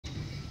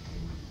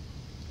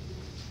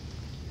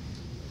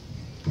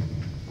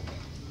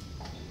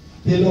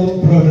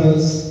Beloved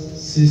brothers,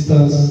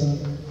 sisters,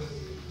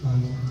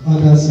 and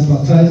other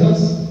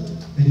sympathizers,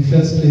 in the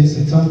first place,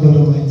 I thank God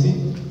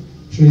Almighty,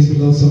 praise the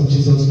Lord of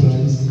Jesus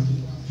Christ,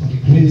 for the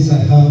grace I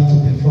have to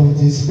perform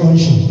this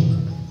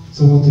function.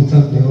 So I want to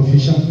thank the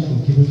official for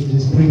giving me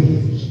this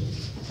privilege.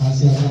 As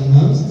he has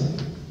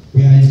announced,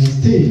 we are in the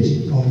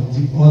stage of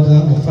the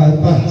order of 5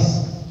 parts,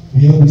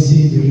 where we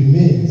see the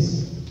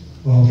remains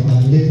of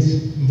our late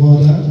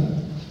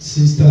mother,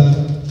 sister,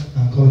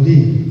 and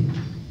colleague,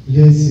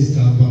 late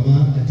sister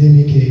Mama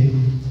Adenike,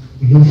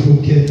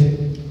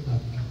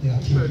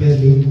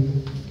 Akinpelu.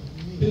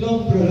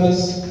 Beloved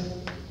brothers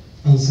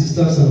and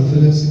sisters and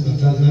fellow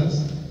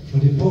sympathizers, for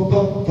the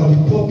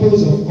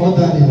purpose of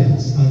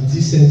orderliness and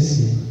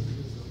decency,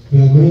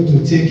 we are going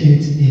to take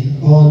it in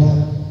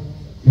order,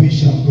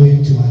 which I'm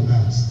going to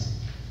announce.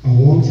 I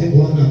want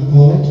one and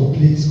all to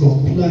please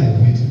comply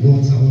with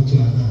what I want to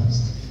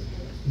announce.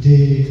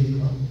 The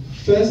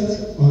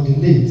first on the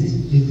list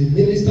is the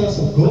Ministers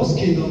of God's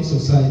Kingdom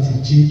Society,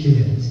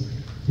 GKS,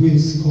 who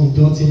is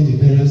conducting the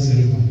burial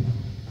ceremony.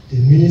 The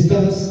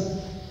ministers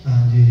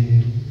and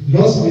the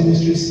lost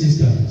ministry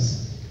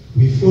sisters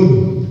will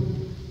follow.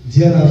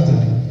 Thereafter,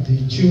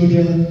 the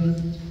children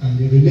and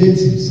the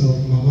relatives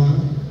of Mama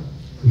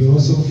will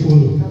also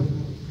follow.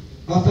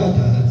 After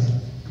that,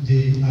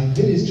 the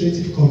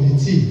administrative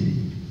committee,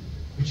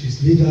 which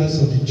is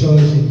leaders of the church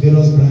in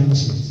various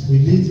branches, will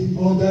lead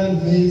other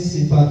main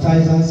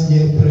sympathizers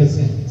here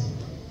present.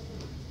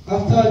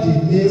 After the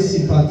main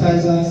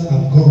sympathizers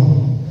have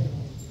gone,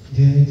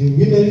 then the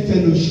women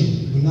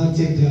fellowship will now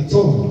take their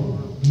turn,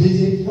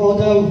 leading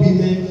other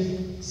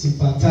women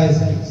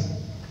sympathizers.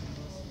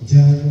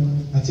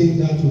 Then I think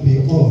that will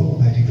be all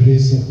by the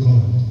grace of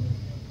God.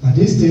 At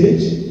this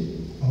stage,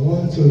 I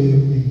want to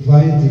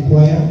invite the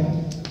choir,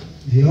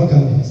 the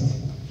organist,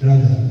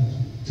 rather,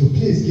 to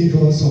please give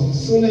us some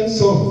solemn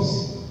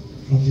songs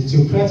from the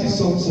theocratic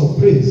songs of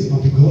praise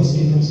of the God's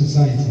Kingdom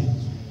Society,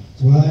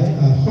 while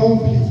I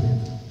humbly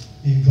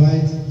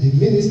invite the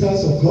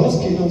ministers of God's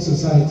Kingdom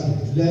Society,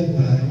 led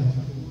by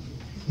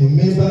a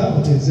member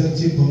of the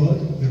executive board,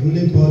 the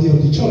ruling body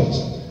of the church,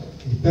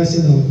 the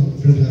person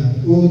of Brother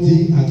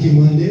O.D.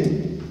 Akinpelu,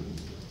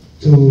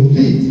 to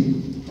lead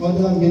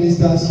other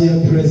ministers here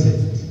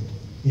present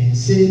in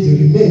seeing the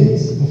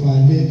remains of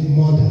our late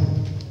mother,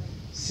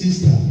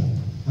 sister,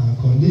 and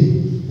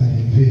colleague by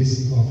the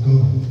grace of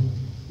God.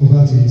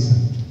 Over to you, sir.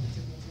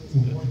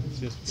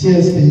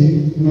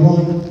 TSP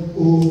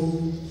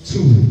 102.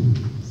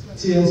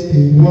 TSP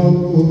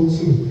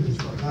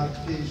 102. At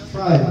page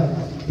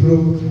 5,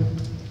 program.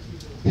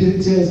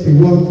 TSP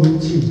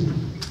 102.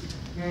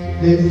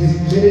 The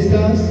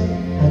ministers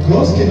of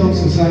God's Kingdom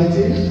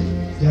Society,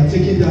 they are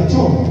taking their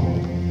turn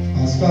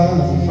as far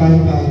as the 5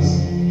 parts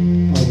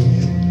of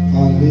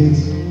our late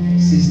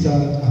sister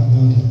and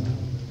mother.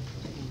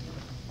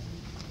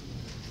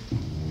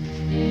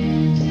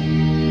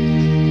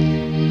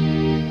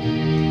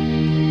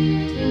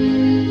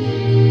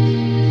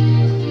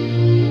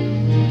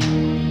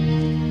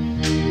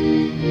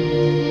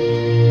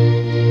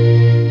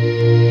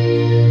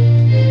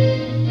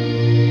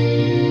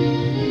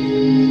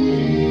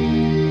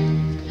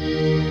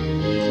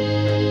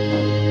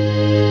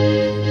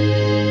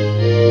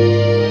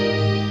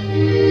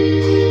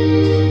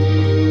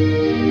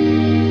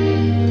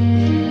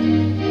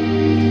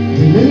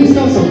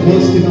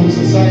 God's Kingdom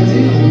Society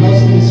and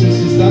lost ministry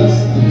sisters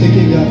are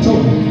taking their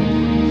turn,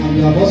 and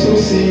we have also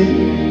seen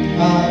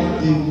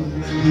the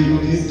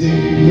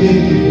way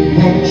they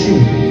walk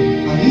through.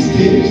 At this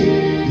stage,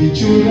 the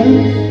children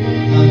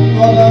and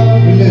other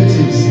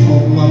relatives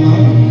of Mama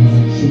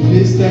should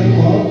please step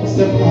out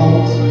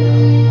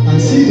and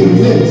see the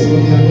remains of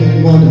their late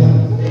mother.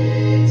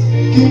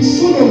 King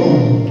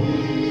Solomon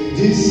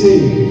did say,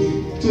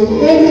 "To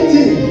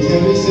everything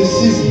there is a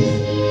season,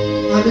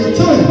 and a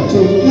time to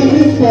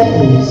every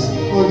purpose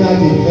under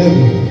the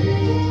heaven,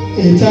 a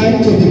time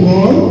to be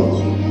born,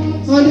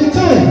 and a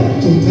time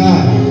to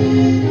die."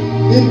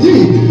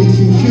 Indeed, it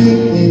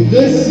fulfilled in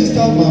late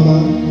sister Mama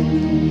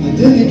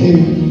Adenike,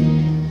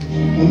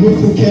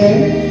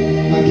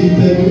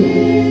 Akinpelu.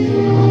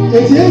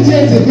 88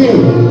 years ago,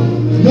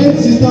 late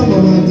sister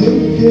Mama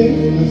Adenike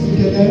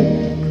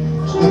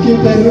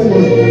Akinpelu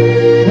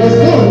was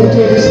born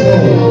into this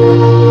world.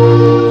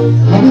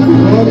 Having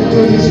been born into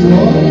this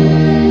world,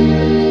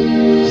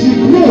 she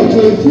grew to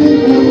a full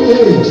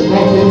age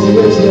of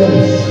 88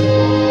 years.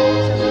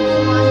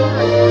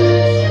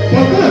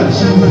 But now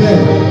she is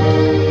dead,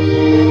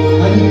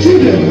 and the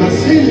children are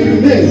seeing the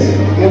remains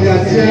of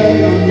their dear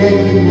and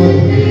lovely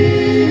mother.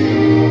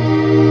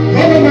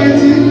 God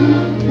Almighty,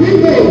 we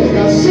know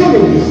that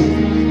sorrows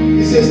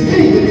is a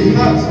sting in the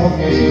hearts of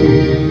people.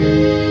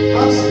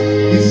 Ask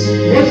His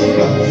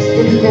worshippers to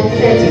be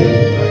comforted.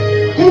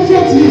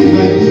 Comfort Him,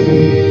 my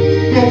people.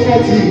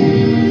 Comfort Him.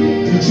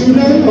 The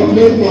children of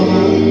late Mama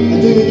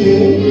Adenike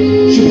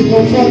should be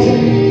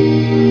comforted.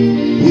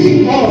 We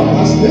all,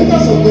 as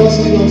members of God's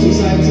Kingdom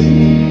Society,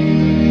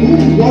 who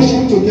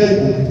worship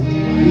together,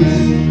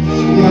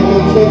 we are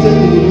comforted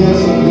in the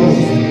words of God.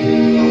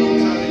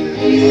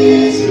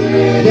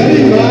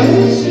 Very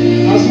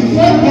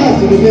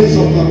names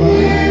of Mama.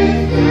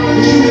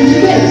 We should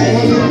reflect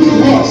on the good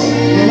works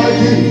Mama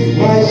did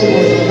while she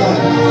was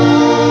alive.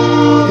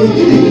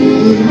 Indeed,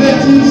 the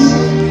relatives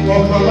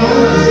of Mama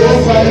is all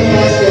fighting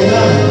past for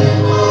now.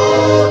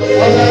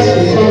 Others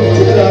will come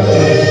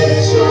thereafter.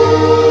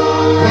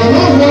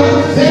 Mama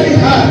worked very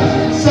hard,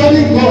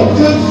 serving God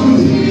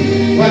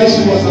faithfully while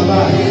she was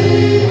alive.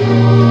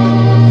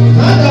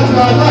 Now that we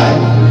are alive,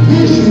 we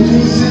should do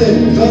the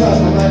same just as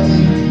Mama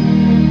did.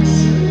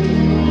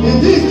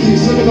 Indeed, King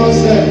Solomon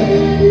said,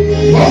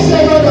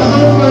 whatsoever the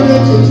hand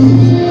findeth to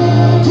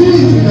do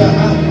it with the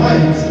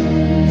mind,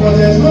 for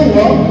there is no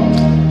work,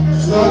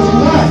 nor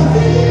delight,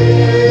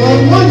 nor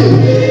money,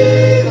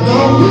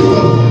 nor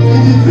wisdom in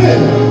the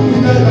brain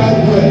without that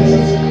words.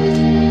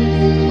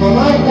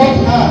 Mama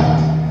worked hard.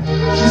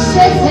 She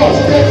served God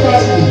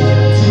steadfastly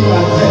till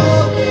her death.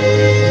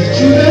 The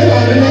children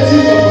and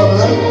relatives of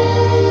Mama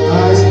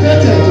are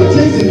expected to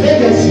take the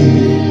legacy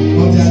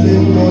of their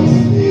late mother.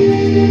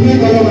 Pray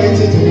God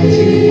Almighty to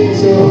continue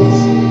so on.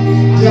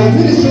 The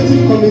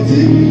administrative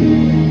committee,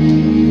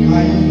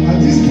 at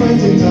this point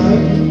in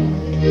time,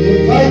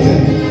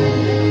 invited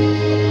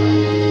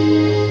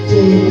to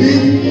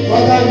lead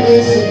other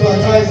main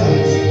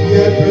sympathizers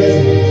here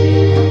present.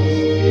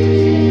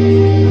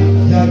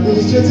 The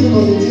administrative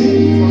committee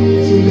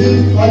to lead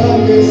other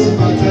main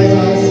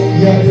sympathizers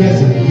here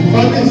present. The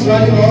family is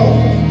running off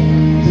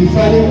the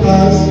final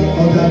pass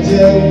of their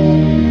dear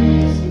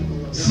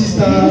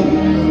sister,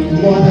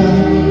 mother.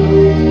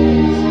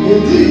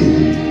 Indeed,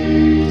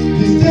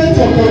 the state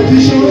of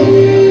condition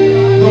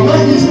Mama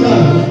is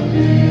now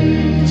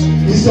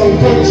is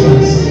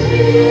unconscious.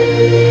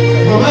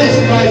 Mama is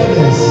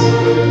lifeless.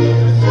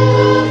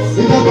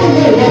 We cannot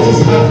know what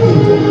is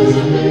happening.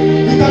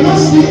 We cannot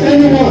see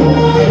anyone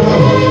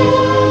around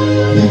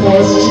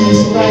because she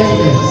is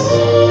lifeless.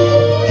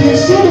 King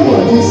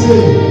Solomon did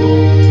say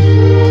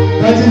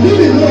that the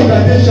living know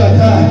that they shall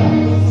die,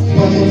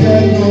 but the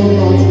dead know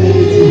not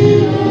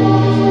anything.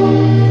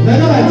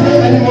 Neither I tell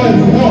anyone in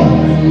the world,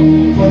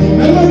 for the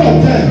memory of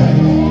them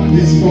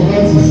is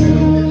forgotten.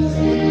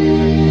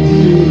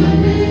 The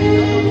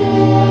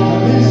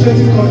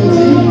administrative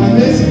committee and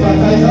main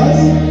sympathizers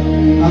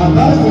are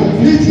about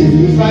completing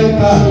the fine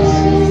parts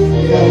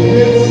of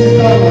great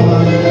sister Mama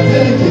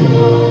Adenike,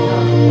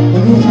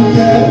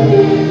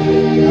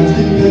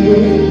 Akinpelu,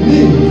 me,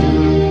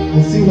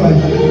 and CY.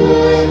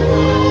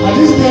 At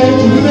this time,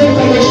 the women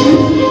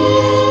fellowship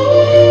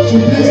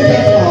should please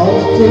step out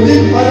to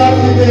lead other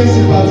female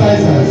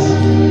sympathizers.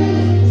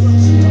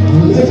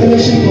 The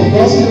fellowship of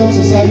God's Kingdom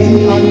Society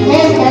and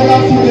all other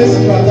female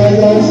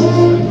sympathizers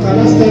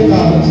cannot step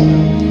out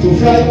to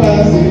fly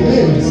past the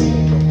remains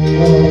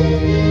of.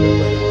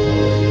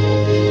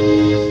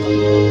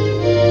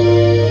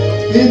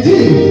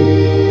 Indeed,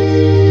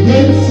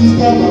 late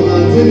sister Mama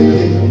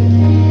Adenike,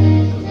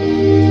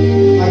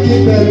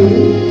 Akinpelu,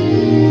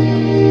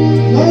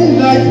 lying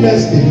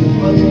lifelessly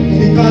in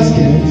the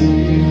casket,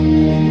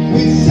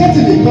 will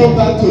certainly come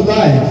back to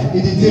life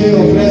in the day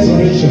of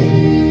resurrection.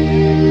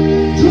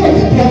 Two of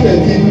the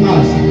prophets did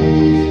ask,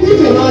 if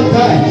the man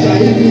die, shall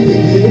he live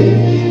again?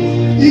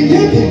 He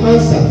gave the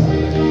answer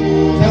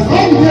that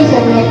all the days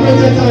of my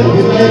appointed time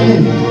will I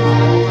live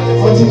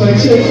until my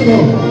change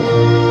come.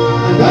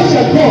 And thou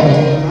shalt come,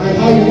 and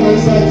I will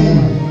answer thee.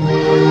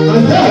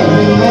 And thou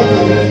wilt have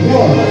the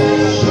God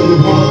shall be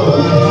one of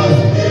my hand.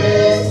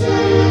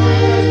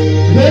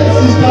 Let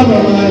sister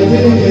Mama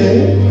Adenike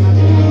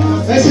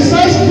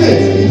exercise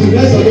faith in the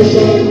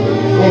resurrection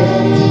of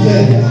the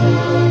dead.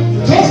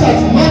 Just as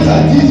Martha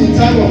did in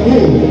time of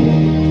old,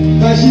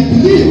 that she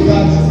believed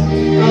that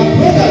her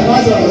brother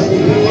Lazarus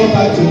will come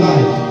back to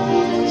life.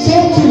 So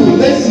too,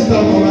 let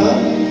sister Mama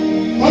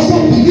also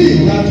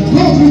believe that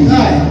God will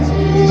die.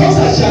 Just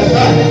as she has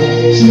died,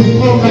 she will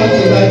come back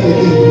to life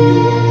again.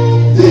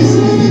 This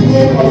is the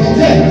hope of the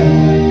dead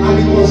and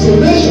the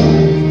consolation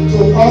to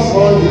us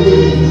all the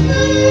believers.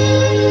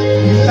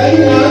 If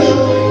anyone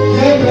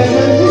here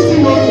present who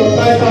still wants to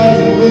fight out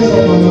in the ways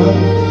of Mama,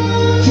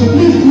 should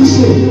please do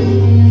so.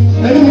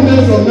 Any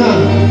moment from now,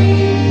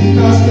 the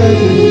casket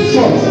will be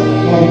shut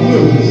or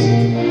closed.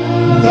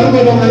 Thank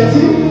God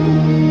Almighty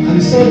and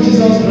the Son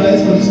Jesus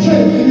Christ for the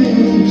strength giving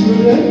you to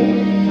children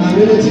and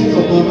relatives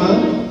of Mama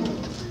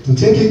to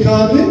take it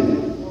calmly.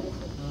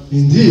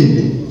 Indeed,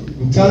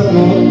 we thank God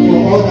for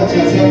all that He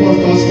has helped us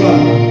thus far.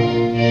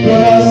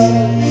 Brothers,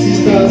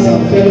 sisters,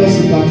 and fellow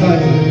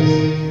sympathizers.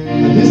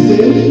 At this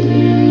stage,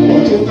 I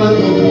want to hand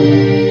over to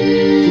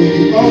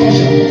the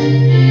officials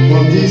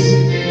of this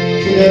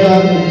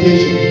funeral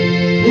occasion,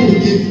 who will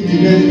give the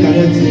next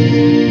directive.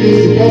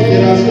 Please, the board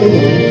bearers hold on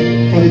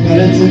for the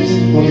directives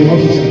of the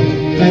official.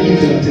 Thank you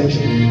for your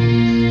attention.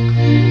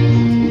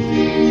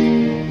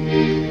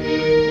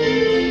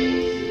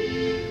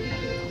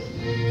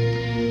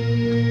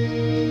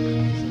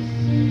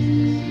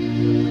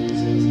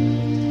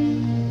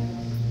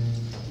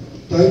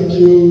 Thank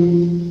you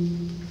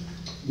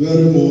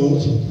very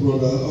much,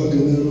 Brother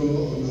Ogenero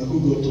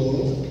Onakugoto,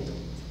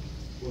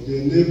 for the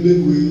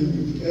enabling way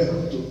you've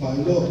helped to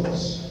pilot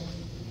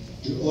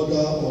the order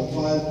of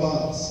 5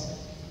 parts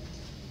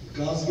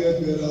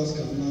casket bearers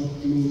can now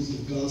close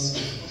the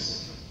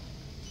caskets.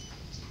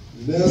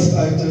 The next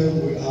item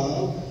we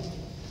have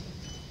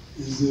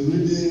is the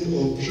reading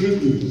of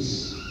tributes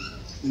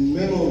in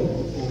memory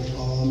of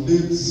our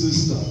late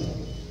sister.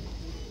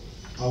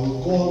 I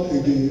will call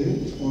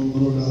again on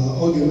Brother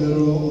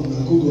Ogenero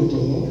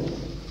Onakugoto.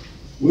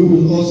 We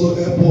will also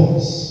help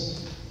us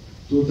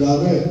to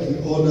direct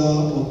the order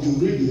of the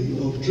reading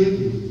of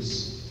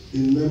tributes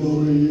in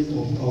memory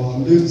of our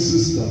late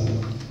sister,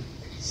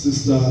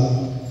 Sister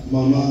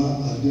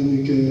Mama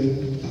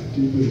Adenike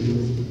Akinpelu.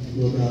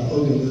 Brother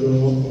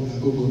Ogenero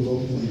Onakugoto,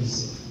 please.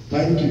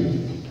 Thank you.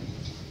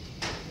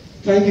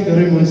 Thank you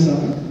very much, sir,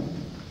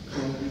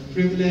 for the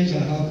privilege I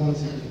have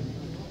once again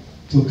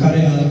to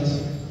carry out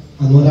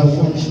another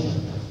function.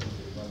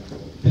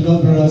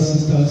 Beloved brothers,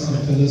 sisters, and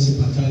fellow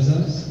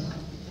sympathizers,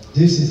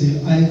 this is the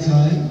high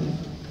time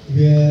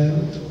where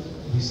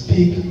we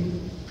speak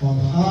on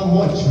how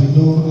much we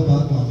know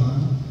about Mama.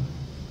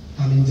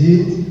 And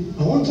indeed,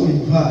 I want to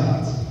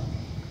invite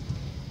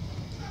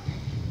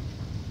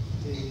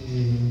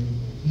the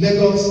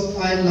Lagos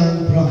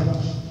Island branch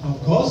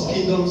of God's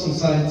Kingdom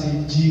Society,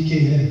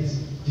 GKS,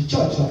 the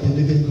Church of the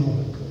Living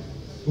God,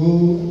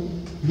 who,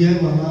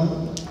 where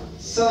Mama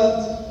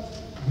served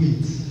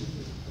with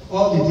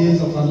all the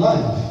days of her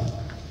life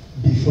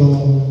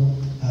before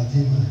her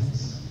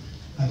demise.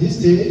 At this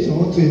stage, I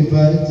want to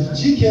invite the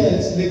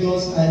GKS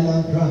Lagos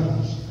Island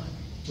branch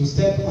to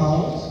step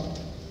out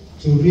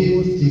to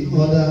read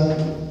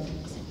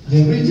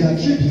their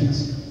tribute.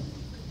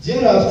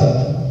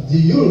 Thereafter, the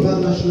Yoruba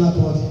National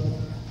Body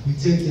will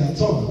take their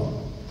turn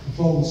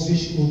before we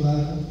switch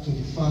over to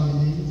the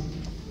family,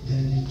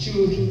 then the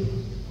children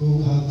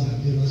who have their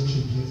various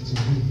tributes to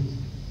read.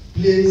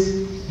 Please,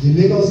 the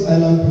Lagos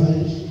Island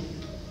branch,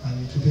 and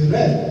it will be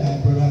read by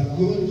Brother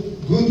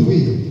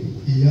Goodwill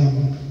Iyam,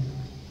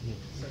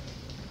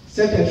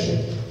 Secretary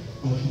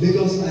of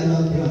Lagos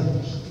Island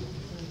branch,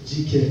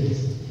 GKS.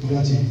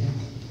 Congratulations.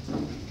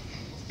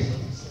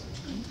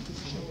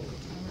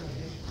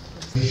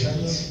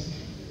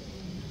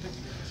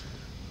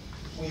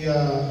 We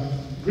are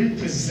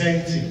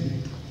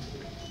representing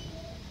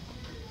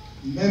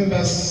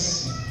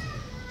members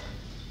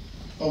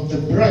of the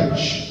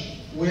branch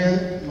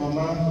where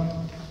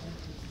Mama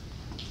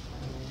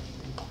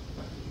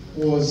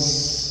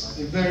was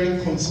a very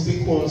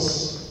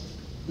conspicuous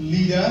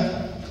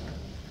leader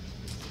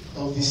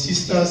of the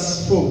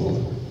sisters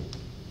folk.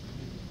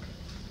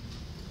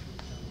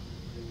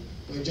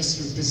 We're just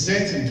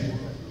representing.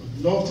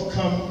 I'd love to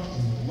come in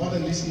more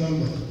than this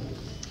number.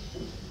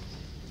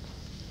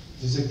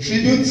 There's a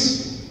tribute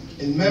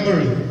in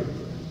memory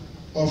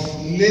of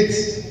late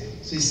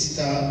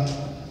Sister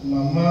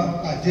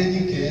Mama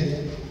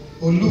Adenike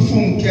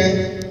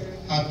Olufunke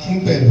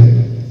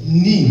Akinpelu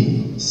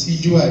Ni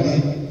Sijuade.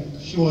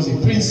 She was a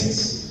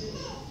princess.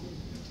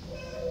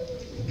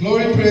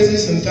 Glory,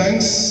 praises, and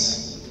thanks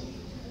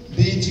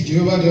be to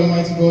Jehovah the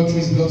Almighty God, through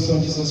His beloved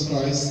Son Jesus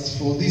Christ,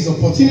 for this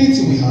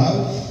opportunity we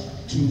have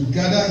to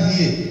gather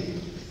here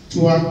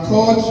to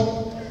accord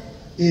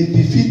a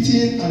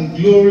befitting and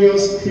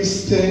glorious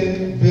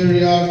Christian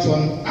burial to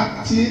an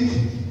active,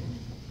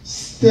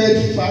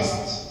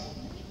 steadfast,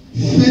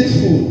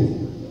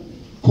 faithful,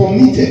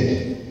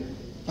 committed,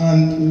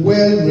 and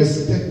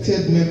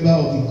well-respected member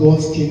of the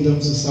God's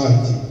Kingdom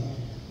Society,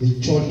 the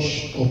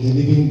Church of the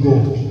Living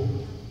God.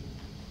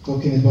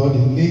 Talking about the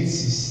late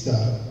Sister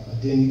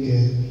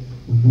Adenike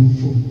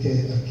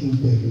Olufunke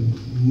Akinpelu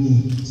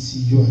Ni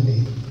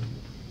Sijuade.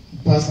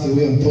 Passed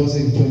away on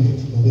Thursday,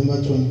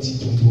 November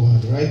 2021,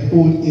 at the ripe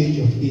old age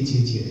of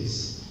 88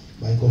 years,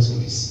 by God's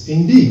grace.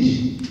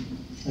 Indeed,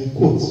 I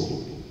quote,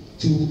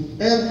 "To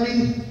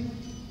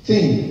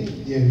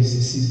everything there is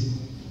a season,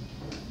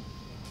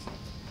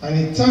 and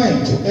a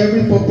time to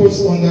every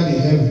purpose under the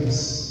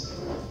heavens,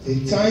 a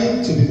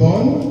time to be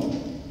born,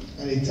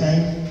 and a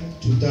time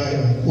to die,"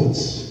 unquote.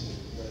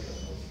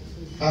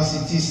 As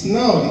it is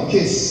now the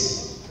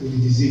case with the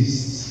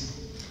deceased,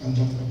 and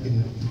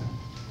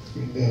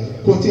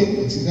quoting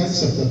Ecclesiastes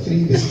chapter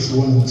 3, verses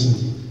 1 and 2.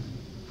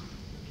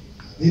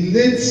 The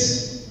late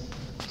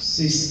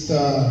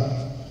Sister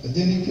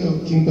Adenike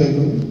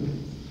Akinpelu,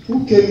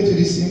 who came into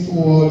the sinful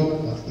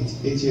world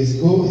 88 years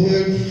ago,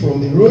 hailed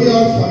from the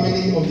royal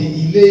family of the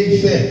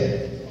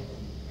Ile-Ife,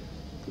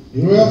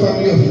 the royal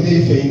family of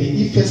Ile-Ife in the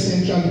Ife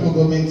Central Local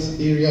Government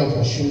area of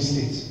Osun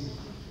State.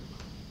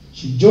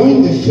 She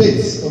joined the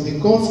faith of the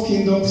God's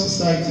Kingdom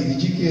Society, the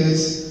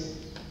GKS,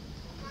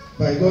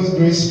 by God's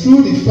grace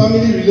through the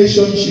family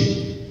relationship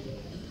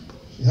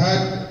she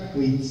had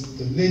with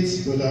the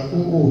late Brother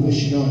O.O.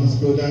 Olushina and his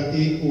brother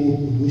A.O.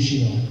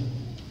 Olushina.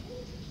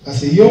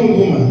 As a young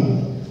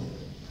woman,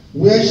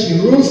 where she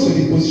rose to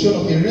the position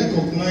of a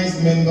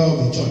recognized member of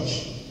the church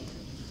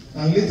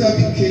and later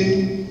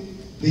became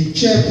the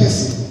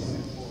chairperson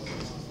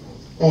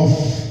of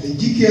the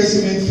GKS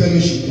Women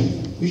Fellowship,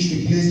 which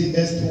replaced the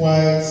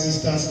erstwhile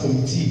Sisters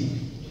Committee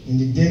in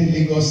the then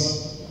Lagos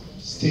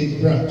State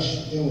branch.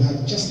 Then we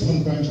had just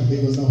one branch of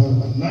Lagos, now we have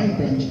about 9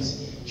 branches.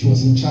 She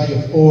was in charge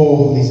of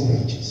all these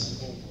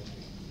branches.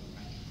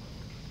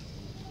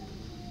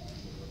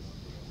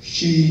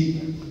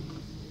 She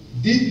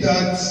did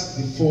that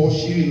before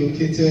she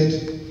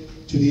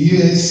relocated to the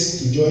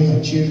US to join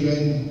her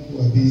children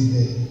who are based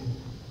there.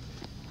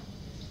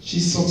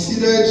 She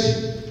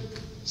succeeded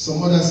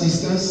some other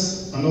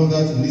sisters and all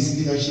that in this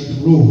leadership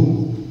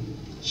role.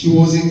 She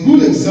was a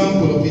good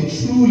example of a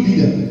true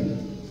leader,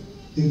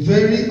 a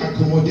very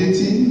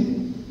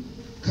accommodating,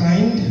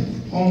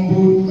 kind,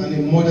 humble, and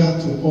a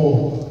mother to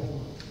all.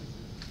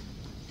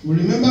 We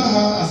remember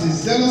her as a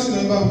zealous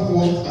member who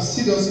worked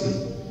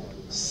assiduously,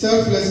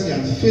 selflessly,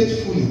 and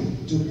faithfully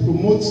to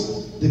promote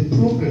the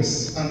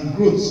progress and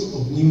growth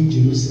of New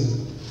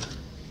Jerusalem.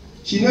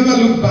 She never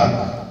looked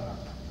back.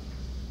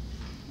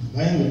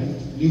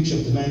 Luke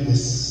chapter 9,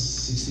 verse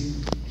 60,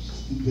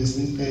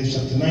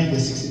 chapter 9,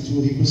 verse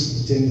 62,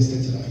 Hebrews 10, verse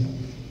 39.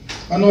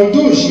 And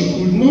although she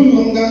could no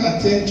longer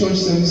attend church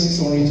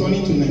services on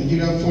returning to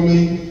Nigeria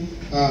following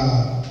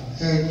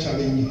health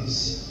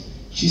challenges,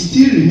 she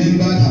still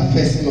remembered her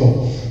first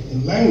love,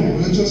 in line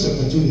with Revelation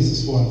chapter 2,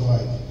 verses 4 and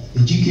 5, the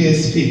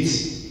GKS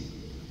faith,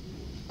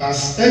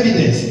 as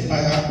evidenced by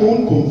her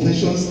own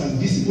confessions and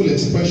visible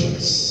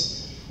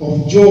expressions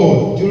of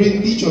joy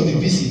during each of the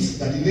visits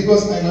that the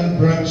Lagos Island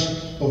branch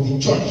of the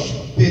church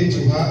paid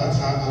to her at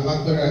her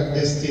Alagbera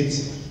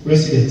Estate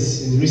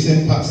residence in the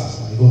recent past,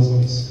 by God's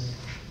grace.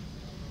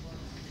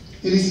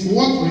 It is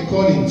worth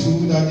recalling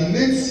too that the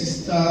late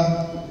sister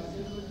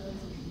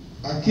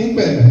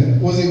Akinpelu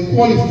was a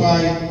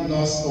qualified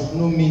nurse of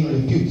no mean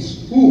repute,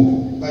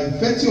 who, by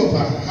virtue of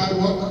her hard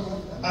work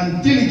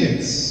and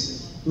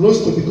diligence,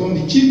 rose to become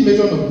the chief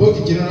matron of both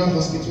the General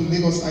Hospital,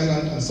 Lagos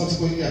Island, and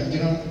subsequently at the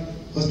General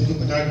Hospital,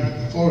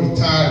 Badagry, before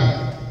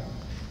retiring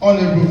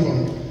honorable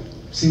from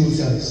civil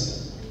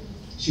service.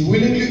 She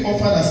willingly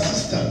offered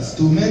assistance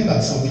to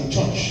members of the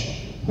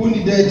church who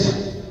needed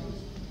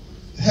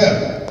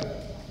help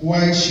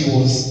while she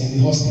was in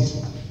the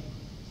hospital.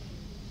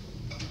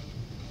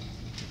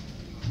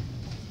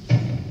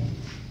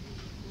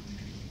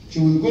 She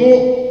will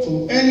go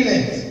to any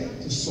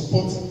length to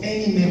support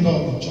any member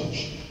of the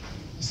church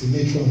as a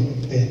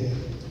matron then.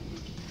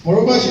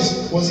 Moreover, she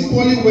was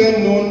equally well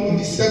known in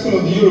the circle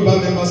of the Yoruba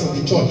members of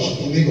the church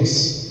in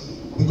Lagos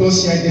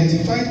because she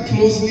identified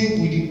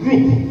closely with the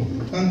group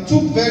and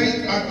took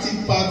very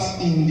active part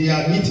in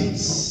their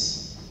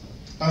meetings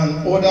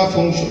and other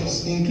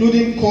functions,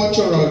 including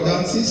cultural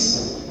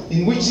dances,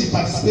 in which she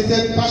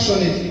participated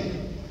passionately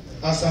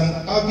as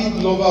an avid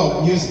lover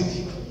of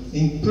music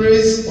in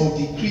praise of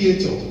the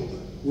Creator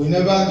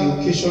whenever the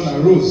occasion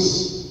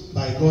arose.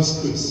 By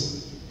God's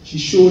grace, she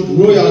showed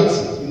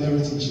royalty in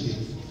everything she did.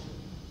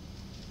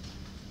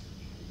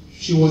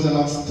 She was an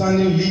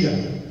outstanding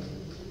leader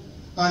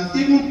and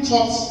even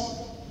taught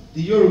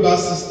the Yoruba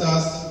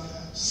sisters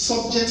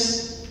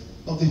subjects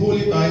of the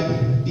Holy Bible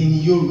in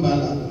Yoruba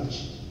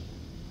language.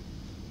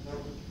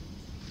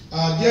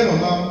 Our dear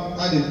Mama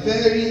had a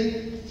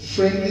very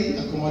friendly,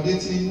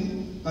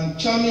 accommodating, and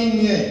charming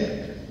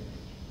mien,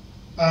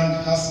 and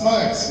her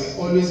smiles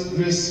were always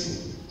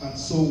graceful and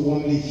so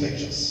warmly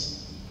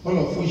infectious, all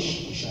of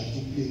which we shall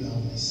deeply now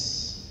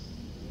miss.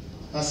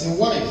 As a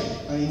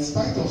wife, and in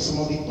spite of some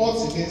of the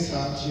odds against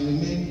her, she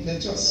remained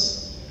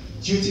virtuous,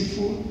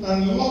 dutiful,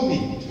 and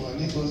loving to her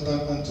late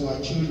husband and to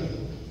her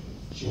children.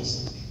 She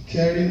was a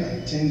caring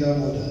and tender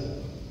mother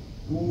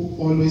who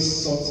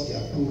always sought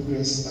their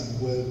progress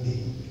and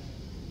well-being.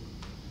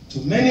 To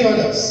many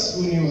others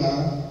who knew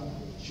her,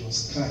 she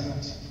was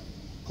kind,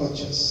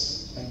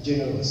 courteous, and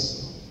generous.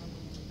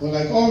 But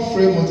like all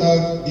frail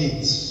mortal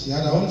beings, she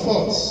had her own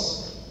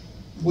faults,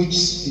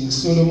 which in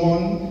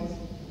Solomon,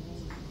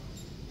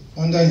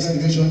 under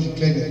inspiration,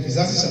 declared in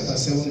Ecclesiastes chapter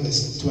 7,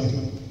 verse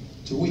 20,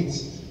 to wit,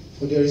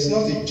 for there is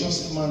not a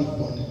just man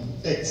upon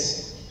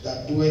earth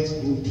that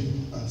doeth good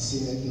and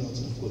sinneth not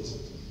of good.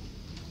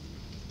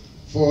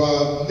 For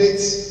our late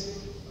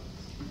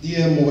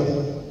dear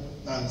mother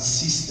and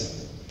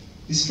sister,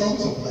 the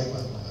struggles of life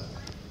are hard.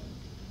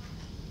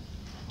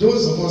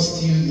 Those of us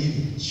still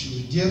living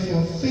should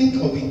therefore think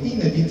of the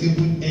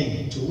inevitable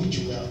end to which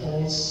we are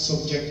all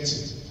subject to.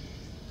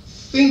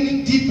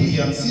 Think deeply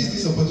and seize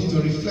this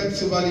opportunity to reflect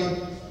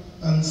soberly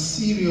and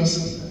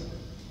seriously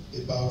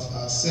about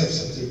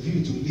ourselves with a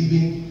view to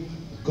living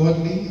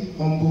godly,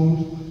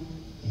 humble,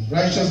 and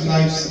righteous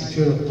lives in the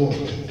fear of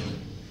God,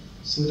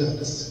 so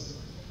that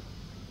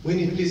when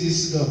it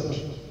pleases God,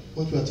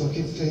 what we are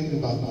talking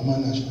about Mama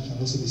Nash can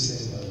also be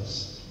said about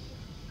us.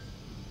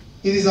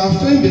 It is our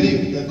firm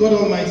belief that God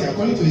Almighty,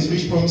 according to His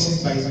rich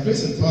promises by His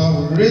grace and power,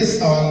 will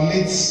raise our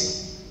late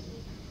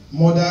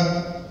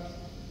mother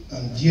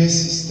and dear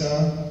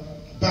sister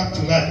back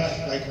to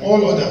life, like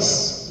all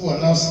others who are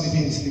now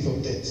sleeping the sleep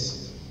of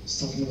death. It's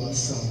talking about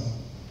Psalm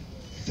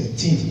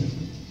 13,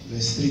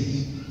 verse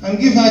 3. And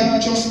give her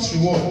just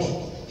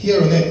reward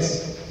here on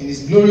earth in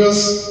His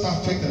glorious,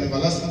 perfect, and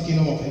everlasting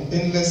kingdom of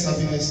endless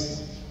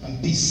happiness and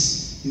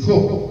peace, the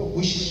hope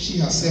which she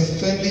herself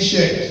firmly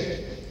shared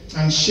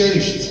and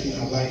cherished in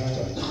her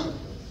lifetime.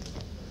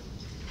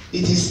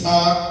 It is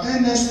our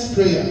earnest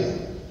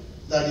prayer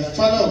that the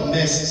Father of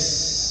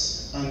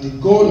mercies and the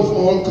God of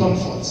all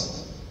comfort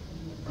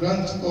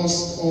grant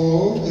us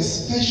all,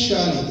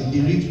 especially the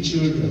bereaved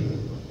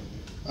children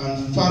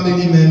and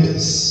family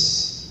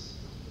members,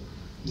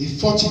 the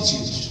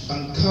fortitude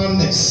and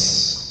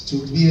calmness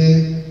to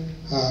bear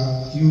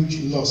her huge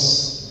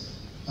loss.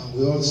 And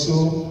we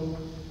also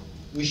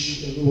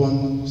wish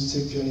everyone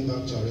safe journey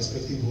back to our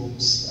respective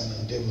homes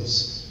and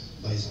endeavors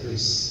by His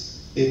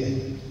grace.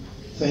 Amen.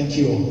 Thank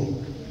you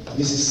all.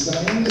 This is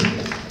signed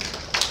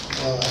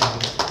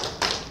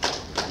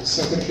the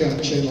Secretary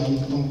and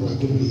Chairman, Honorable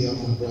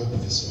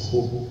Professor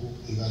Hope,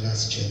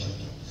 Igada's Chairman.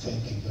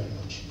 Thank you very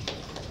much.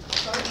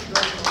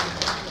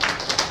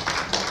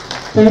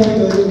 Thank you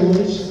very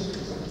much.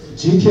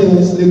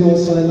 GKS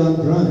Lagos Island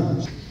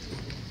Branch.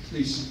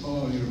 Please,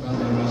 all your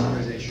members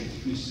present,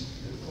 please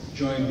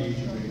join me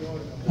to pray.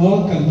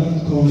 All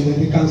cannot come, but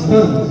they can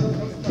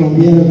stand from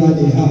wherever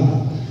they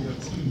are.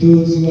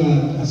 Those who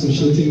are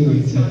associating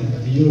with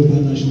the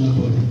Yoruba National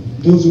Body.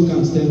 Those who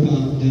can step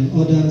out, then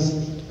others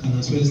can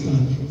as well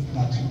stand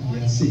at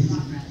their seat.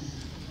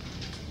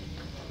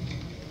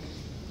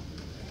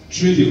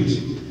 Tribute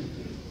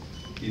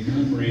in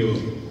memory of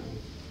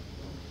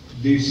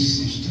this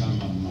sister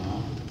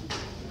Mama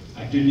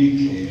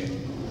Adenike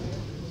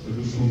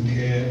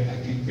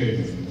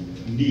Akinpelu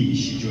ní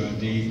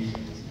Ìṣíjọ́adé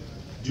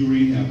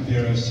during her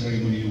burial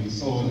ceremony on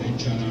Thursday,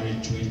 January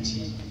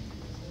 20,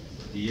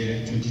 the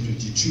year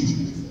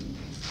 2022.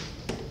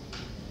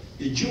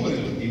 A jewel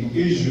in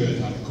Israel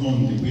had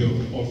gone the way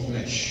of all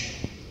flesh.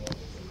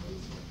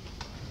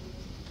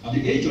 At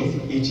the age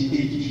of 88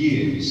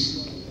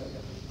 years,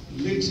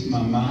 late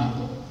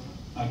Mama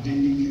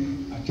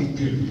Adenike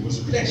Akinpelu was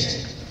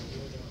blessed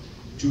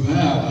to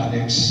have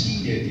and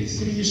exceeded the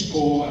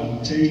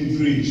 70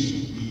 grades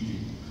of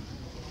living.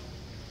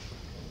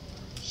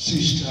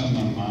 Sister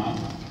Mama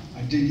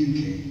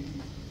Adenike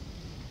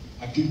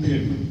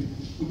Akinpelu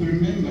will be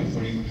remembered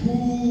for a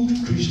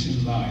good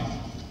Christian life,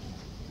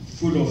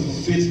 full of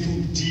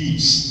faithful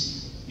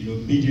deeds in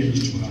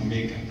obedience to her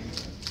Maker.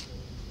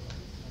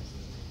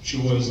 She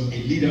was a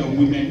leader of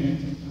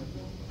women,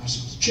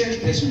 as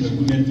chairperson of the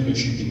Women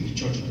Fellowship in the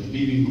Church of the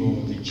Living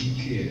God, the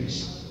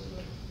GKS.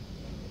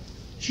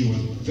 She was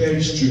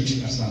very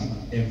strict as an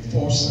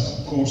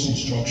enforcer of course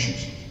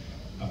instructions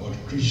about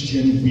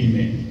Christian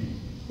women,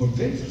 but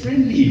very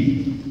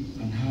friendly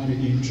and had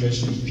an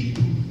interest in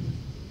people.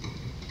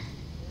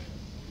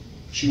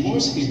 She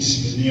was a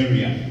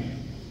disciplinarian,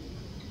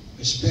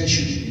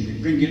 especially in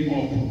the bringing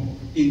up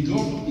in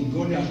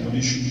godly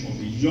admonition of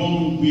the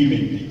young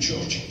women in the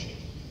church.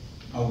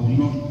 I will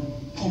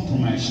not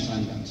compromise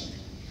standards.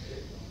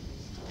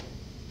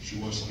 She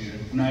was a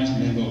recognized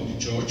member of the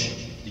church,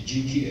 the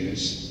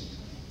GKS,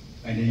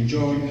 and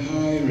enjoyed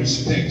high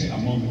respect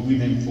among the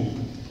women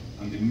folk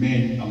and the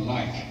men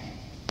alike.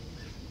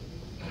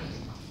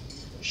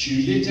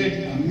 She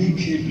related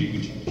amicably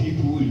with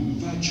people in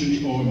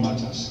virtually all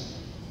matters.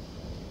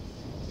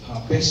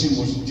 Her person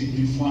was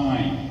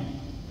dignified.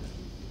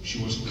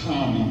 She was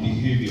calm in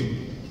behavior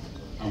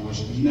and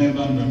was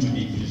never known to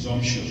be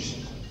presumptuous.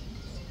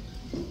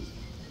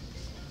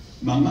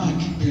 Mama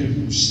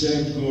Akinpelu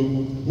served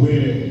God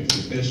well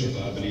to the best of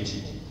her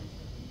ability.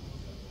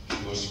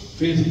 She was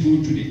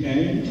faithful to the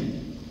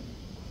end.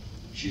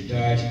 She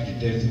died the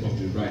death of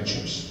the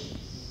righteous.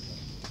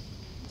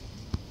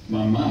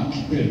 Mama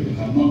Akinpelu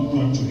had not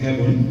gone to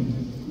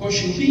heaven, but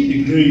she will be in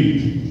the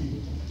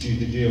grave till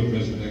the day of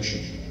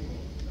resurrection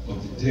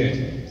of the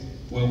dead,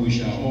 when we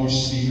shall all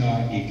see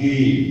her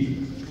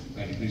again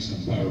by the grace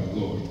and power of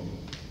God.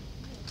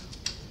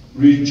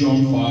 Read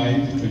John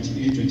 5,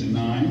 28,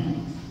 29.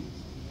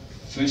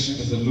 1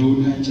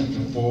 Thessalonians chapter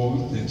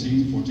 4,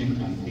 13, 14,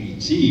 and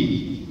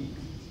 18.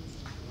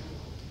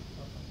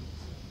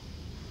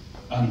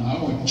 And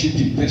our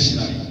GP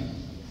personally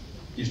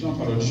is not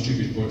part of this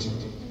tribute, but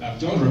I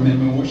don't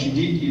remember what she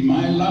did in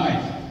my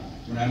life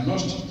when I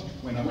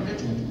wanted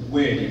to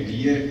wed in the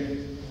year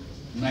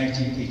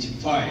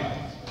 1985.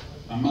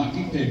 And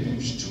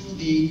Akinpelu stood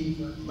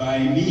in by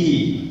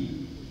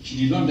me. She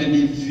did not let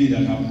me feel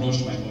that I've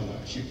lost my mother.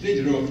 She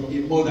played the role of a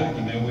mother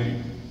in my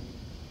wedding,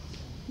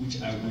 which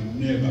I will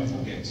never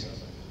forget.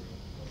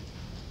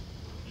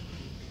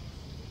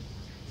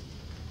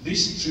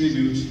 This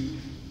tribute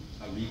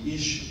will be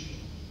issued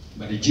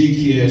by the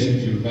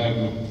GKS Yoruba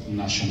Group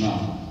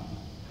National.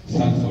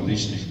 Thank you for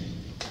listening.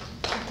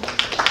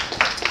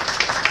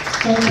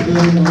 Thank you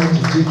very much,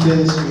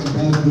 GKS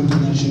Yoruba Group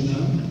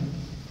National,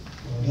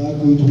 for that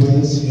good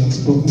words you have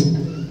spoken.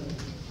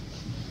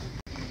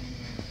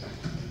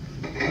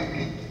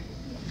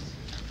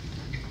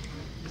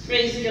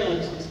 Praise God.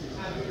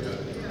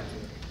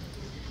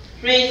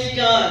 Praise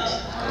God.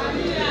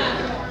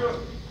 Hallelujah.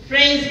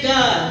 Praise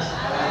God.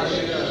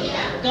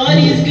 Hallelujah. God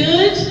is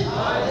good.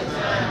 All the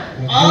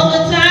time. All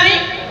the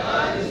time.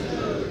 God is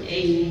good.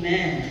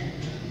 Amen.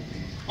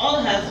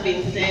 All has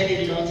been said,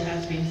 a lot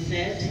has been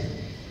said,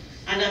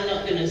 and I'm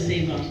not going to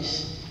say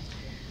much.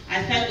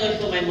 I thank God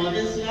for my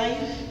mother's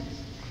life.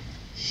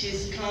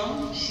 She's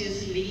come,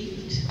 she's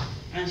lived,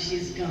 and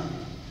she's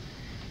gone.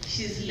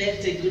 She's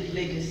left a good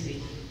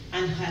legacy,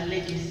 and her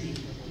legacy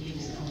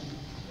lives on.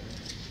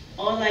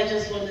 all I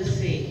just want to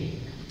say,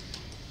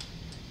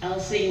 I'll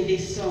sing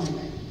this song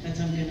that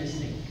I'm going to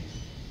sing.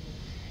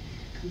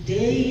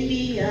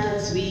 Daily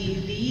as we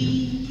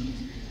live,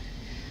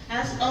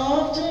 as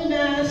often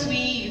as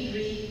we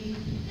breathe,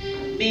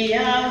 may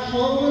our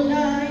whole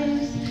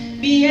lives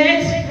be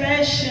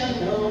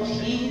expression of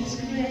His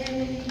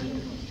grace.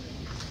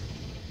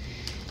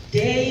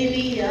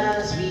 Daily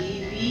as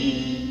we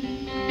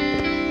live,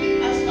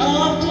 as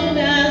often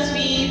as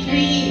we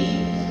breathe,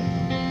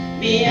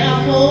 may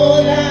our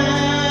whole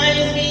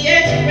lives be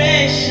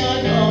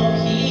expression of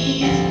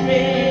His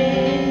grace.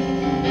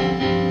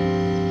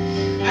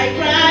 I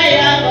cry,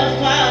 Abba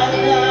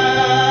Father,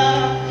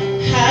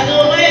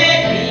 hallowed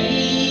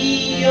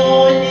be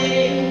your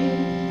name.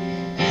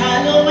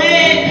 Hallowed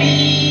be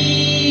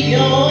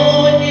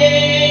your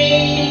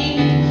name.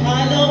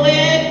 Hallowed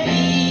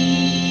be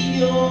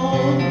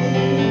your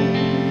name.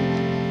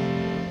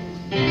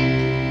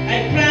 I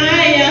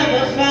cry,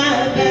 Abba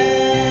Father,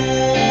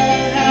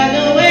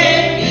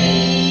 hallowed be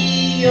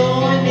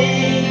your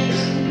name.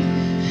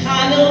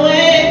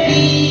 Hallowed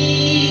be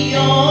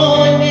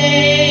your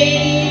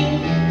name.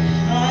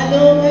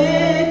 Hallowed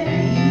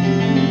be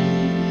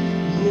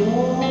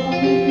your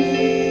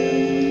name.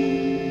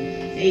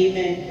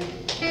 Amen.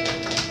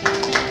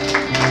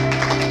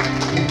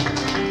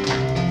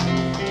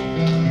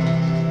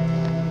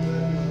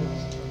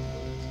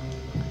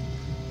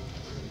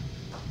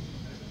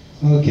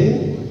 Okay.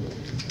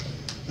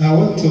 I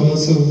want to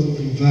also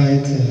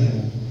invite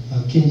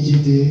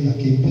Akinpelu,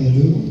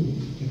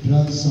 the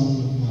grandson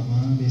of Mama,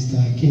 Mr.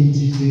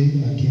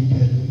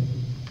 Akinpelu,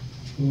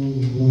 who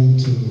we want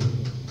to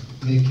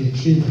make a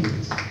tribute.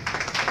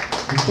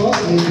 We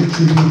first make a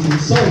tribute in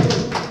song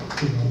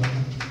to Mama.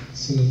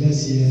 So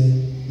let's hear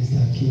Mr.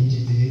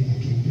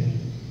 Akinpelu.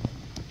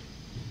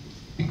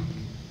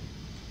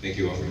 Thank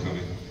you all for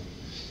coming.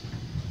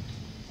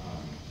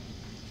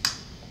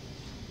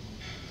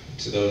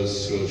 To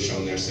those who have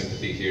shown their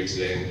sympathy here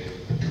today,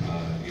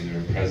 either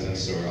in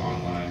presence or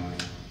online,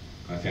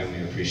 my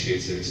family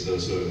appreciates it. To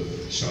those who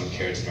have shown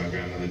care to my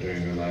grandmother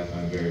during her life,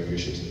 I'm very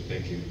appreciative.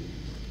 Thank you.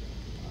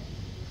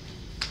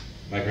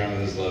 My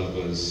grandmother's love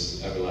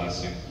was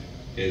everlasting,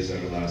 is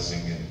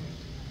everlasting, and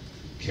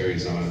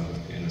carries on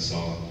in us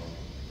all.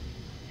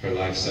 Her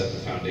life set the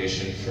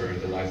foundation for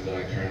the life that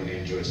I currently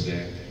enjoy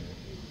today.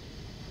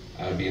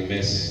 I would be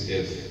amiss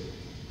if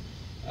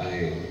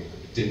I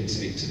didn't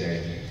speak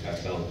today. I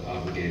felt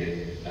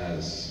obligated,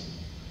 as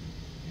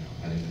you know,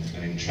 I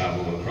didn't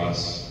travel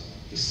across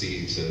the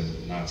sea to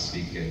not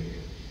speak at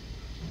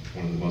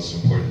one of the most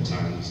important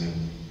times in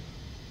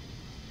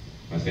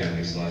my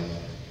family's life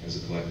as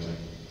a collector.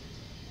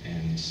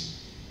 And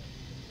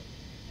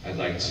I'd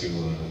like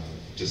to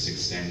just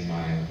extend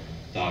my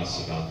thoughts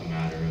about the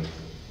matter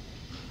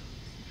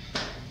of,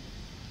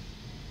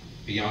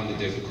 beyond the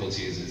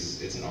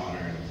difficulties, it's an honor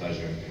and a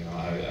pleasure. You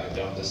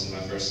know, this is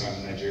my first time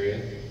in Nigeria,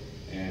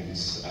 and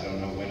I don't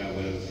know when I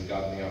would have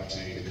gotten the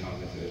opportunity to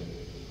come if it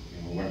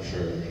weren't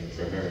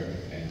for her.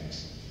 And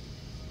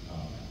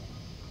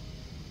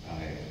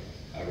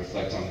I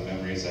reflect on the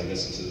memories, I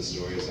listen to the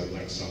stories, I've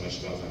learned so much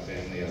about my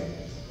family, I've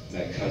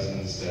met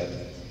cousins that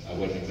I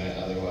wouldn't have met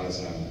otherwise,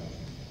 and I'm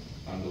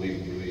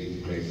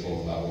unbelievably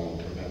grateful. I will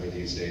remember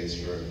these days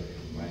for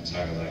my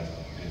entire life.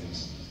 And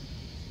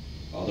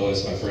although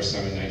it's my first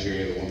time in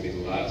Nigeria, it won't be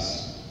the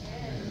last.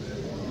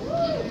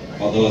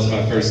 Although it's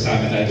my first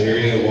time in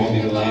Nigeria, it won't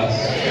be the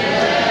last.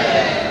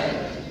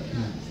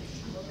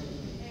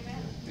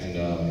 And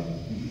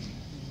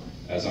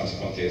as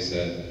Auntie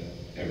said,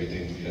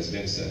 everything has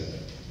been said.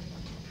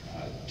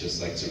 I'd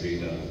just like to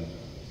read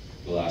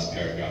the last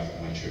paragraph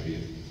of my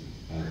tribute.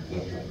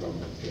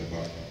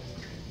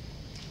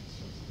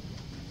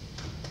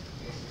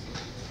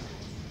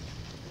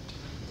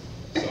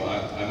 So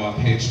I'm on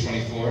page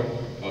 24.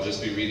 I'll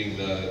just be reading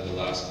the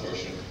last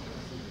portion,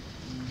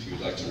 if you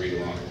would like to read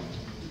along.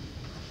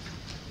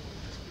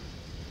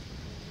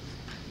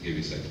 I'll give you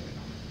a second.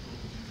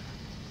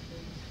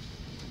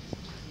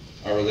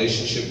 Our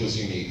relationship was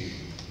unique,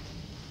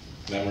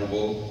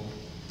 memorable,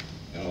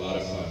 and a lot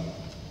of fun.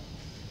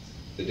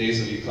 The days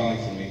of you calling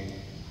for me,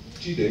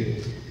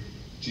 G-Day.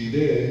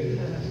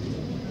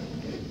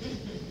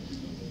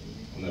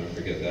 I'll never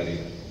forget that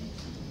either.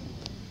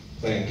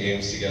 Playing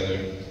games together,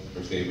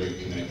 her favorite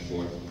Connect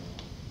 4.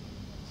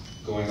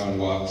 Going on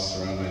walks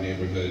around my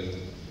neighborhood.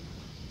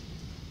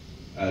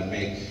 I'd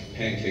make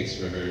pancakes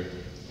for her,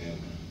 and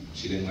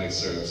she didn't like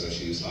syrup, so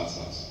she used hot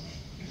sauce.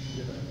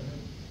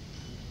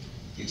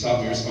 You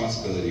taught me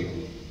responsibility,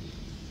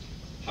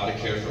 how to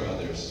care for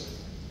others,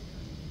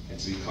 and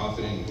to be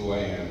confident in who I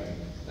am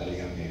at a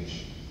young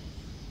age.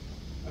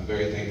 I'm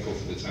very thankful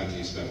for the time that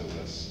you spent with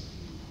us.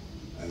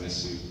 I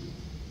miss you.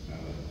 I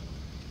love you.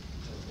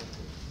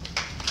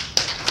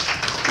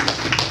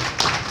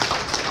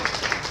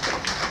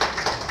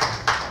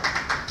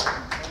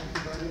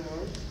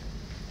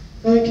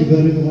 Thank you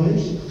very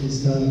much,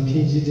 Mr.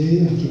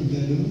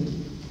 Akinpelu,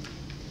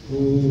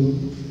 who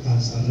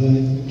has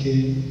arrived,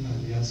 came, and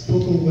he has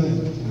spoken well to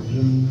the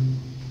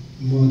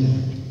grandmother.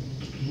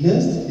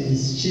 Next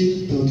is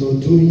Chief Dr.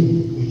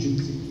 Doyin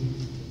Ojutiku.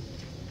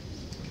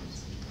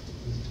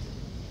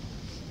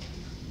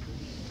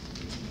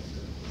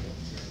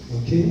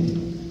 Okay,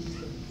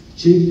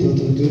 Chief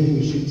Dr. Doyin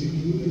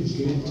Ojutiku is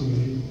going to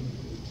read.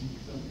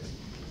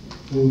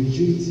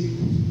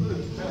 Ojutiku.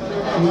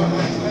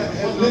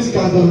 Please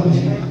pardon me,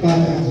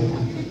 pardon me.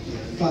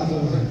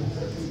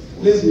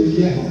 Please be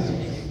here.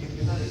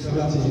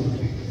 Over to you.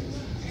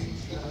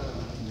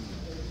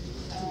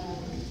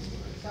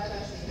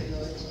 Fathers in the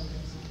Lord,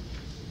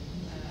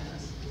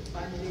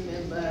 family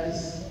members,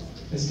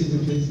 Excuse me,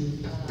 please.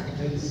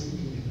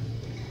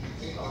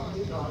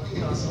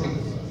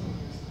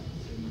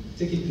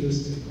 Take it close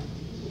to.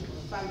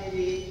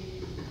 family,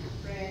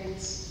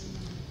 friends,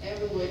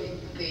 everybody,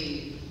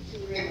 the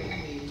children of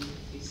the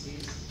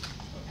deceased.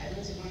 I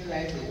don't even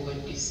like the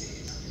word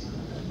deceased.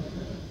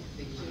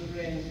 The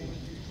children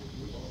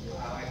of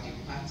our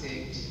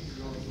departed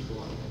loved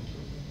one.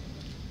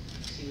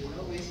 She will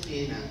always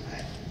be in our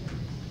heart.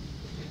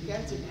 You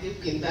have to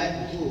believe in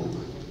that book.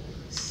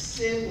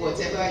 Say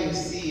whatever you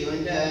see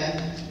under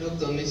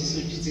Dr.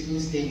 Mrs.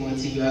 Ojutiku's name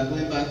until you are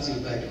going back to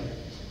Ibadan.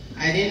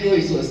 I didn't know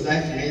it was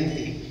that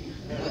lengthy,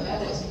 but that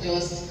was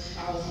just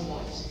how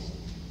much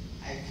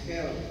I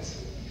felt.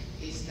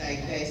 It's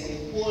like there's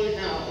a hole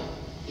now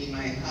in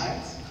my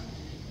heart.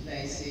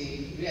 There's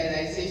a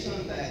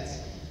realization that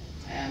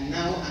I am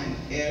now an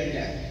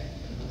elder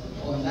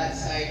on that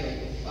side of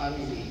the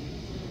family.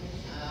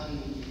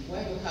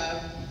 When you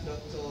have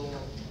Dr.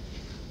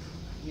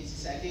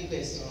 Mrs.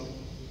 Adenike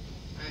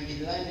and the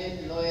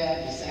learned lawyer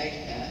beside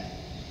her,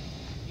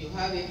 you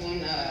have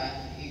even a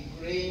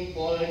graying,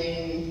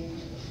 balding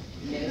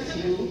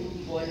nephew,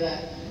 brother.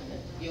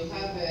 You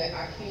have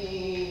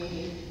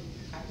Akinpelu,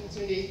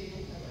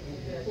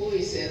 who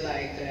is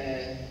like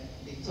the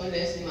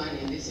tallest man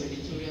in this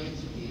auditorium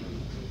today.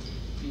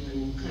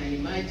 You can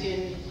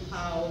imagine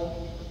how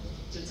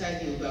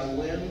totally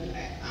overwhelmed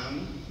I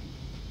am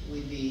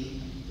with the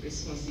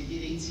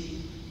responsibility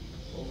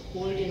of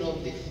holding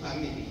up the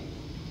family.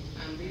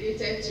 I'm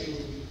related to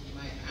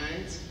my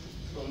aunt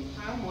from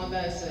her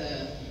mother's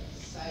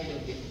side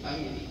of the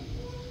family,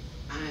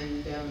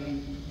 and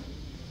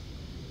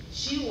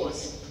she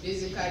was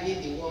basically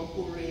the one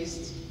who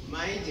raised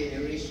my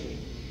generation.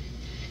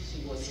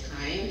 She was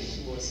kind,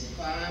 she was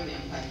firm,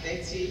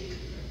 empathetic.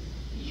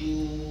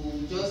 You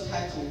just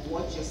had to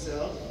watch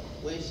yourself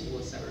when she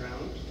was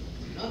around.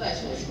 Not that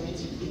she was going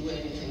to do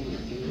anything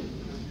with you,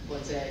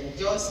 but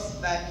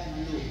just that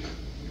look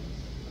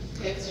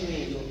kept you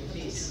in your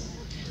place.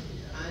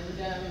 And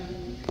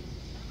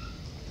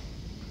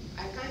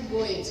I can't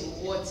go into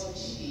what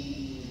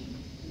she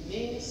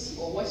means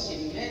or what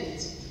she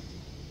meant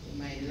in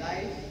my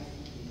life.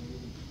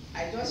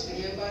 I just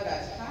remember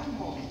that her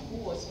mom, who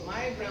was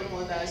my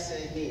grandmother's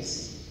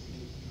niece,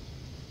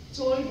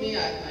 told me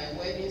at my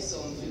wedding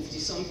some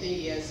 50-something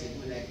years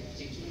ago, like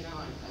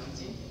now and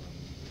counting.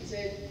 He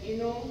said, you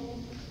know,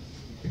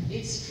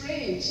 it's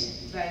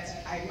strange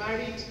that I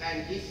married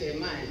an Ife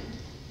man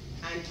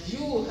and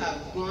you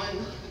have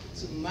gone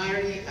to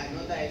marry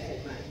another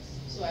Ife man.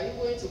 So are you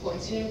going to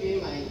continue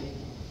being my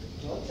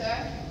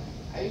daughter?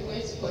 Are you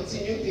going to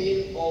continue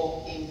being a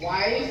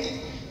wife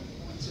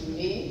to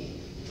me?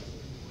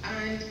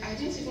 And I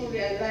didn't even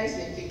realize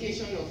the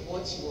implication of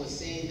what she was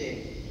saying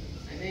then.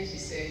 And then she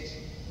said,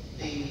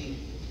 the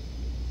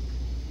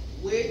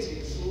way to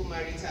true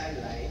marital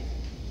life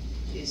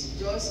is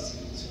just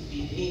to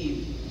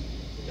believe.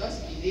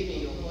 Just believe in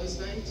your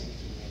husband.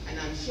 And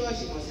I'm sure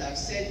she must have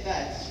said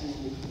that to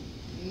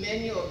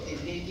many of the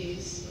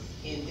ladies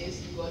in this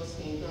God's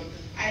kingdom.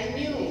 I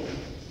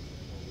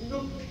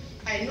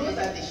know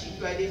that the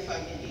Shikwade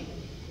family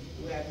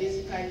were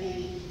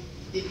basically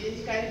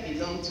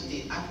belonged to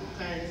the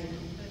African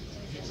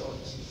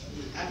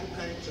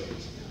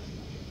church,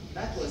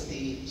 That was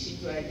the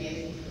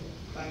Shikwade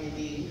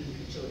family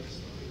church.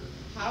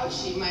 How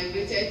she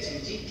migrated to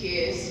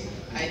GKS,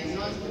 I do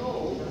not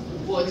know,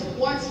 but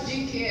what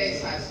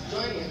GKS has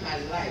done in her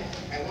life,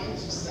 I want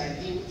to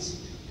salute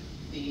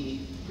the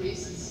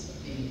priests,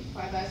 the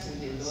fathers in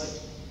the Lord,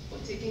 for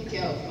taking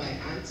care of my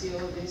auntie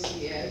all these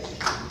years.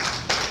 I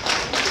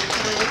want to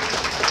thank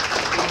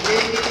the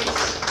ladies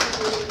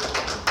who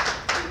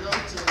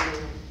belong to,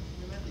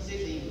 is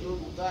it the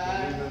Yoruba?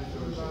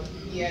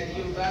 Yeah, the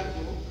Yoruba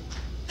group.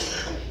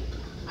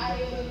 I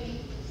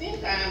think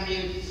I'm a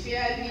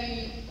fairly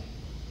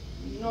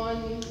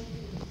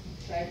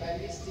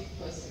non-tribalistic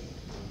person,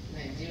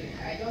 Nigerian.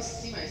 I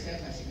just see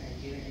myself as a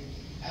Nigerian.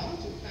 I want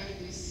to thank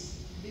this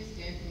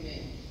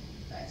gentleman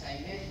that I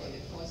met for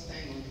the first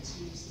time on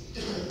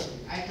Tuesday.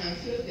 I can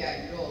feel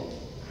their love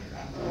and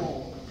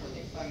rapport for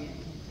the family.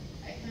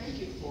 I thank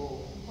you for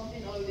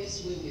coming all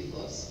this way with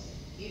us,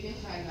 giving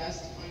her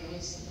last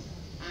honors,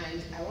 and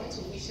I want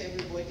to wish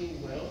everybody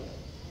well.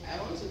 I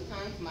want to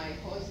thank my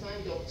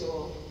husband,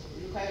 Dr.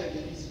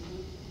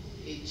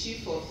 a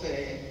chief of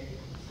Ife.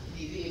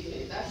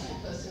 That's the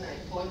person I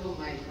follow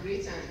my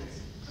great aunt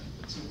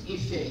to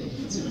Ife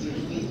to deal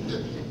with.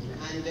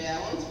 And I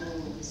want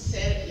to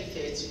sell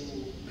Ife to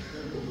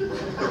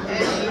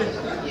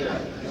any,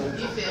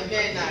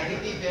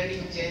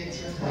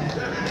 gentle,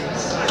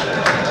 nice.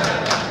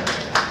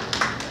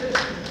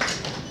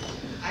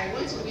 I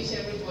want to wish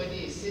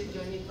everybody a safe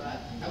journey back.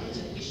 I want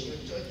to wish your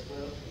church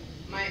well.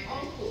 My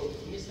uncle,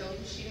 Mr.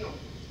 Mushino,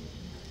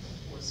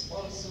 was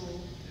also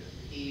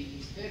a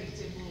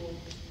veritable,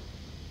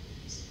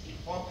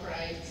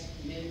 upright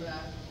member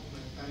of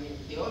my family.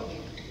 They all,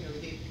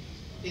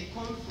 they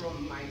come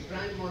from my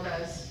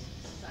grandmother's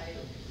side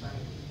of the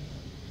family.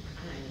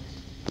 And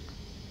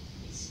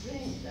it's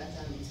strange that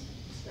I'm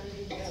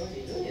standing there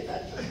with